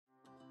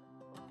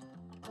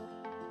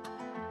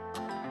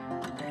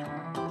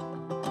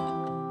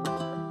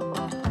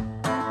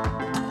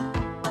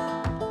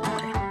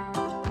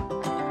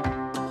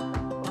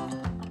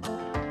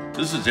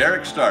This is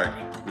Eric Stark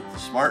with the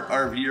Smart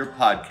RVer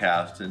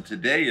podcast, and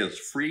today is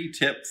Free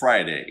Tip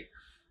Friday.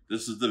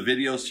 This is the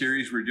video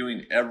series we're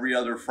doing every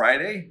other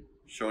Friday,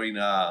 showing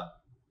a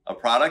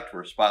product.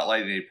 We're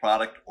spotlighting a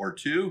product or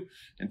two,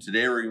 and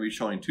today we're going to be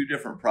showing two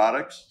different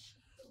products,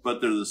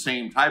 but they're the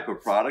same type of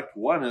product.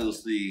 One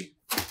is the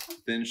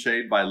Thin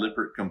Shade by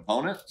Lippert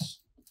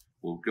Components.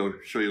 We'll go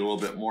show you a little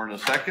bit more in a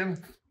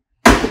second.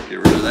 Get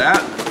rid of that.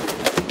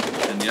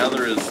 And the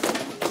other is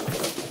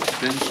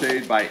Thin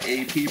Shade by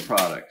AP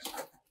Products.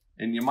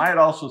 And you might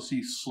also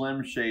see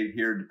Slim Shade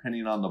here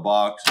depending on the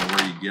box and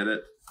where you get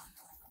it,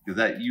 because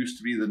that used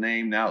to be the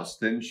name, now it's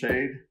Thin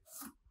Shade.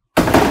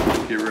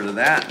 Get rid of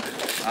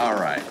that. All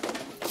right.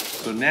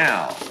 So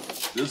now,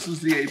 this is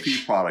the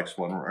AP Products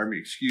one,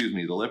 excuse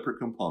me, the Lippert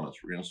Components.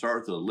 We're going to start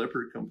with the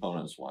Lippert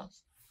Components one.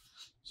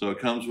 So it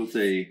comes with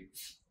a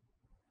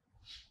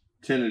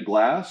tinted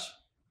glass.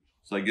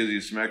 So that gives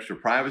you some extra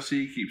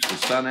privacy, keeps the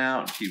sun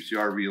out, keeps the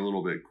RV a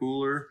little bit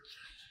cooler.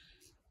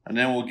 And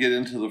then we'll get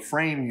into the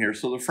frame here.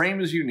 So the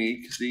frame is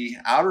unique. The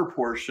outer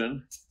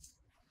portion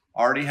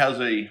already has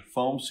a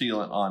foam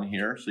sealant on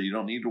here, so you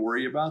don't need to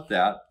worry about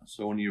that.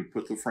 So when you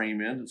put the frame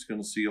in, it's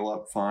going to seal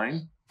up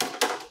fine.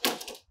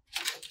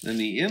 Then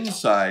the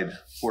inside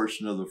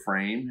portion of the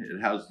frame, it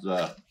has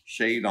the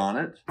shade on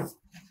it,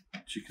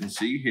 which you can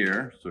see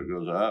here. So it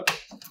goes up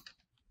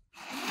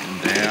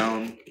and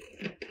down,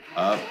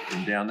 up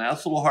and down. Now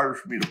it's a little harder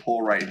for me to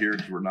pull right here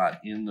because we're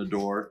not in the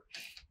door.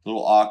 A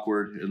little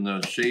awkward, and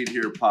the shade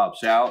here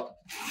pops out.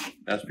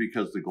 That's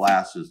because the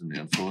glass isn't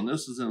in. So when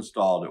this is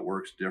installed, it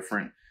works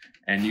different,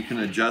 and you can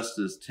adjust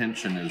this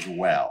tension as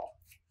well.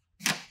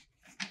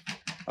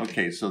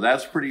 Okay, so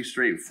that's pretty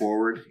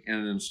straightforward,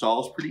 and it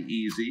installs pretty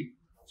easy.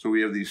 So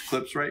we have these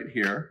clips right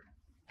here.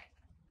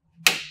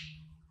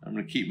 I'm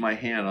going to keep my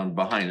hand on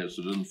behind it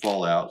so it doesn't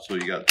fall out. So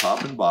you got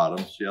top and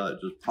bottom. See how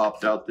that just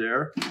popped out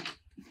there?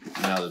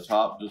 Now the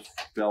top just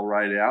fell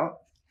right out.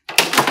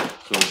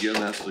 So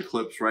again, that's the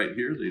clips right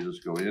here. They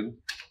just go in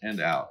and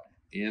out,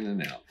 in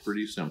and out.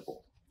 Pretty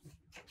simple.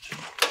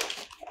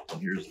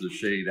 And here's the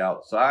shade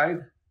outside.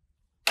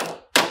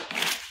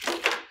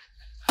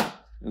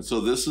 And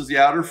so this is the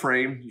outer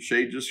frame. The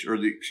shade just, or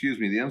the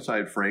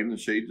inside frame. The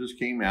shade just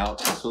came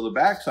out. And so the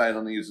back side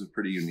on these is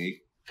pretty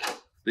unique.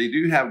 They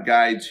do have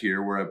guides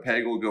here where a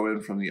peg will go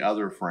in from the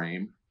other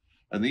frame,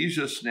 and these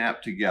just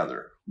snap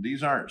together.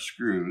 These aren't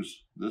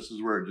screws. This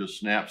is where it just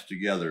snaps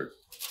together.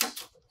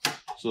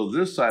 So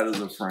this side of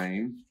the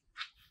frame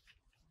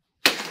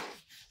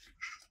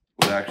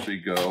would actually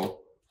go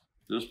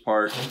this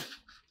part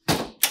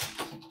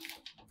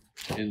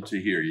into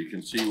here. You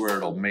can see where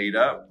it'll mate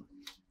up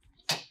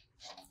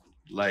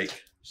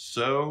like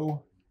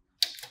so.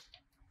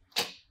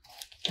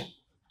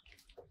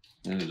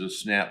 And it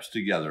just snaps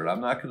together. I'm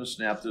not going to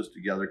snap this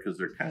together because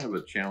they're kind of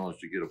a challenge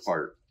to get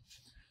apart.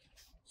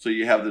 So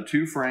you have the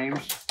two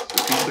frames.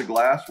 The piece of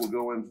glass will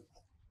go in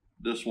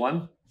this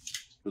one,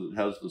 because it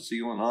has the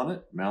sealant on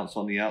it, mounts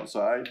on the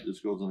outside. This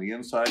goes on the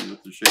inside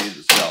with the shade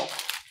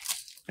itself.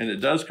 And it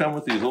does come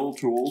with these little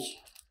tools.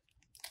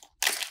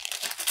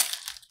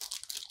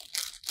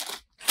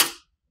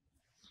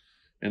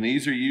 And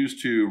these are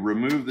used to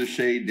remove the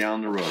shade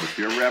down the road. If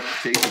you ever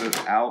have to take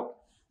it out,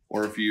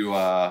 or if you,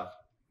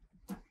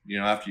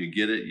 after you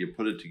get it, you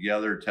put it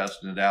together,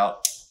 testing it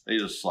out, they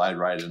just slide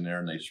right in there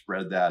and they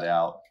spread that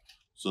out.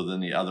 So then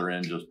the other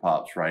end just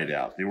pops right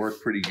out. They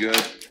work pretty good.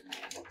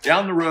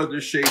 Down the road,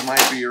 this shade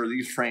might be, or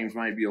these frames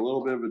might be a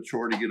little bit of a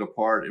chore to get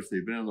apart if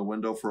they've been in the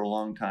window for a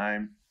long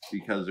time,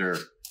 because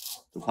the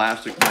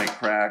plastic might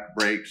crack,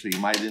 break, so you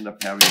might end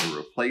up having to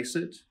replace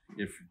it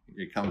if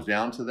it comes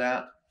down to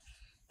that.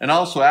 And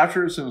also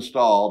after it's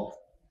installed,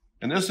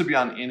 and this would be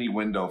on any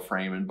window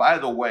frame, and by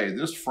the way,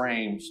 this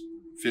frame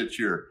fits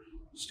your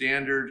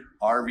standard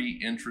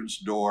RV entrance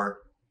door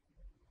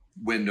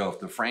window. If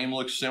the frame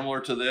looks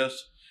similar to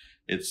this,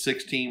 it's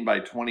 16 by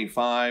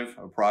 25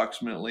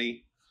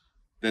 approximately,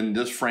 then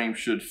this frame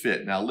should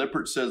fit. Now,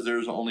 Lippert says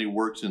theirs only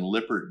works in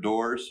Lippert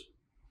doors,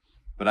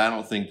 but I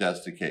don't think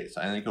that's the case.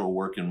 I think it'll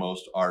work in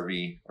most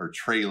RV or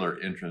trailer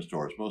entrance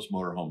doors. Most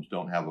motorhomes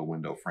don't have a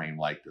window frame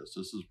like this.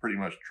 This is pretty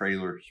much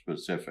trailer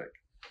specific.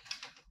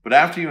 But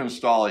after you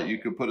install it, you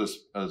could put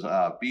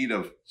a bead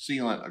of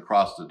sealant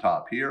across the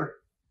top here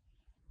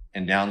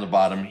and down the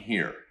bottom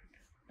here.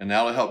 And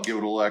that'll help give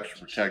it a little extra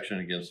protection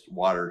against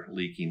water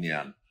leaking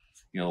in.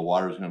 The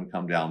water is going to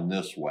come down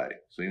this way.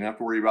 So you don't have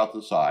to worry about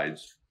the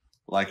sides.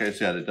 Like I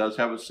said, it does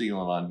have a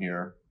sealant on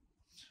here,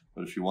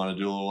 but if you want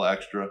to do a little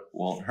extra, it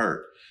won't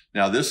hurt.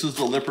 Now, this is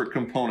the Lippert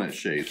component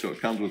shade, so it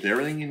comes with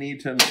everything you need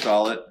to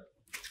install it,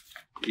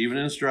 even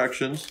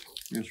instructions.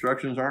 The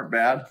instructions aren't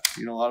bad.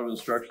 A lot of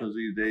instructions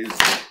these days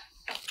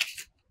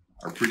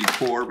are pretty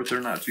poor, but they're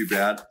not too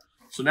bad.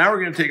 So now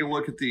we're going to take a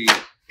look at the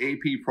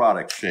AP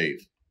product shade.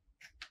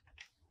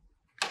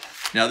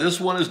 Now, this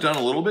one is done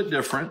a little bit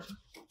different.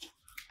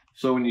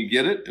 So when you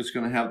get it, it's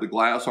going to have the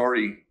glass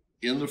already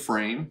in the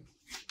frame.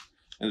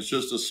 And it's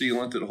just a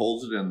sealant that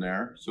holds it in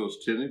there. So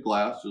it's tinted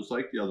glass, just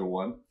like the other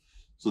one.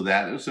 So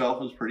that in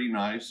itself is pretty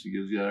nice. It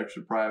gives you that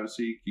extra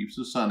privacy, keeps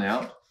the sun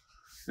out.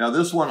 Now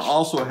this one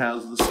also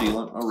has the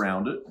sealant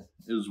around it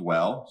as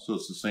well. So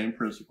it's the same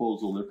principle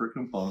as the Lippert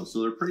components.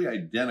 So they're pretty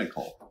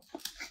identical.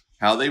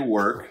 How they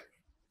work.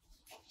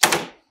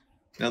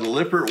 Now the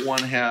Lippert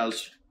one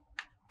has,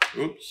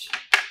 oops.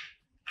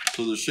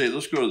 So the shade,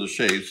 let's go to the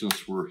shade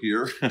since we're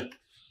here.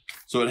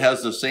 So it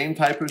has the same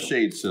type of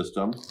shade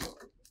system.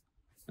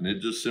 And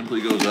it just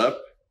simply goes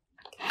up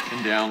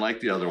and down like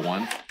the other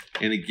one.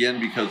 And again,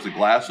 because the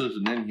glass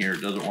isn't in here,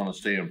 it doesn't want to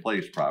stay in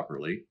place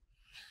properly.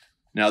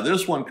 Now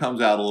this one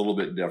comes out a little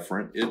bit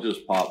different. It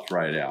just pops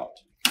right out.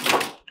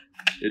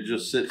 It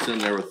just sits in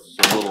there with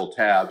some little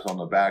tabs on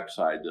the back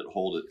side that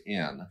hold it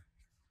in.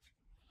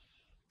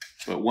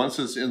 But once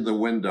it's in the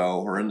window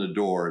or in the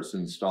door, it's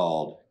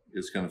installed,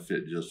 it's going to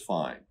fit just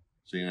fine.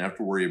 So you don't have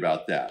to worry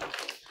about that.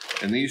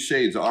 And these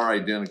shades are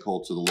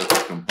identical to the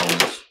Lippert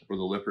components, or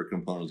the Lippert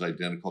component is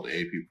identical to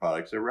AP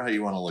products, however how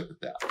you want to look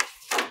at that.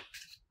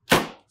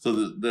 So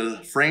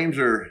the frames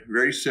are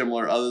very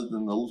similar, other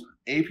than the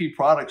AP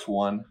products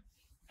one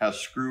has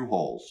screw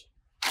holes.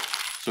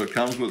 So it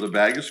comes with a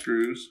bag of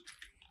screws.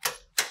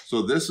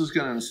 So this is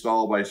going to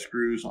install by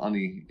screws on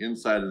the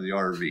inside of the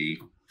RV,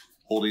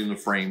 holding the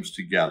frames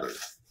together.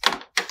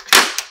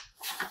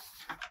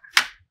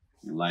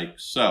 Like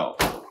so.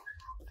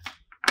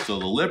 So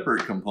the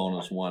Lippert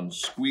components one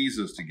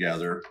squeezes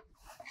together,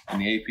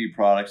 and the AP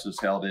products is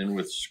held in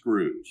with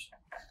screws.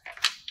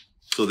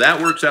 So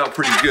that works out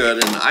pretty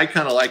good, and I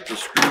kind of like the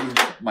screw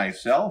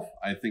myself.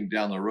 I think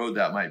down the road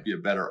that might be a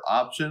better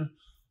option,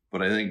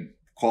 but I think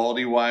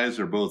quality-wise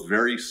they're both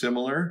very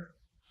similar.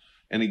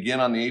 And again,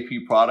 on the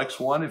AP products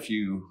one, if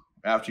you,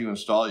 after you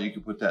install it, you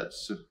can put that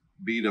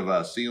bead of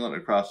sealant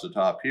across the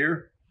top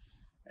here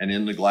and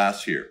in the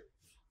glass here.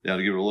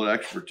 That'll give it a little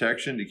extra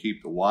protection to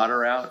keep the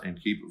water out and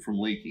keep it from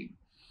leaking.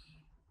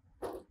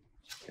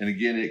 And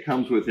again, it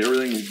comes with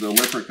everything the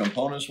Lippert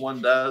components one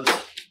does,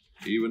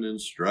 even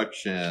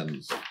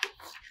instructions.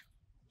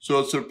 So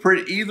it's a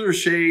pretty, either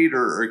shade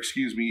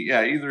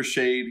either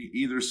shade,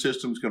 either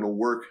system's going to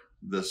work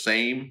the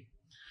same.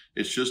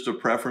 It's just a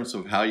preference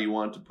of how you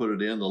want to put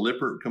it in. The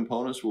Lippert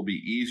components will be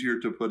easier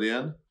to put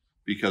in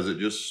because it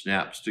just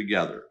snaps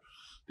together.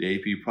 The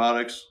AP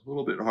products, a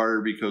little bit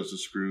harder because the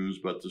screws,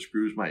 but the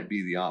screws might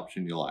be the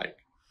option you like.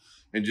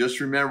 And just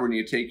remember, when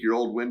you take your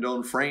old window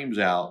and frames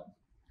out,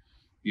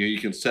 you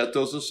can set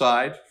those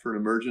aside for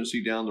an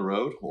emergency down the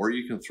road, or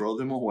you can throw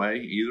them away,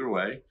 either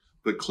way,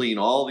 but clean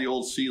all the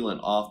old sealant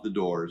off the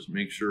doors.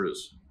 Make sure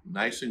it's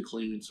nice and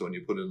clean, so when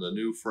you put in the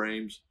new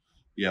frames,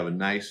 you have a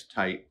nice,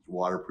 tight,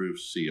 waterproof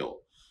seal.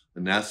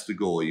 And that's the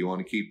goal. You want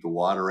to keep the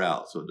water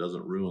out so it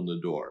doesn't ruin the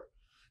door.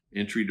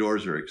 Entry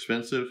doors are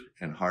expensive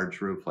and hard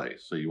to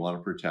replace, so you want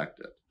to protect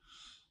it.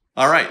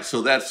 All right,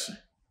 so that's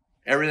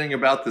everything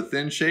about the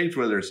thin shades,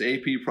 whether it's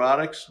AP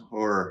products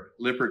or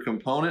Lippert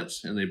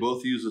components, and they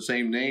both use the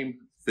same name,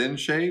 thin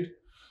shade.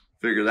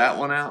 Figure that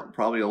one out.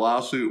 Probably a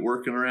lawsuit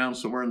working around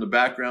somewhere in the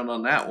background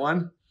on that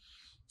one.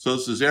 So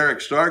this is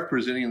Eric Stark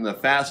presenting the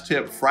Fast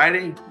Tip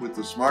Friday with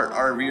the Smart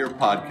RVer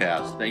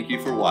podcast. Thank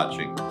you for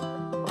watching.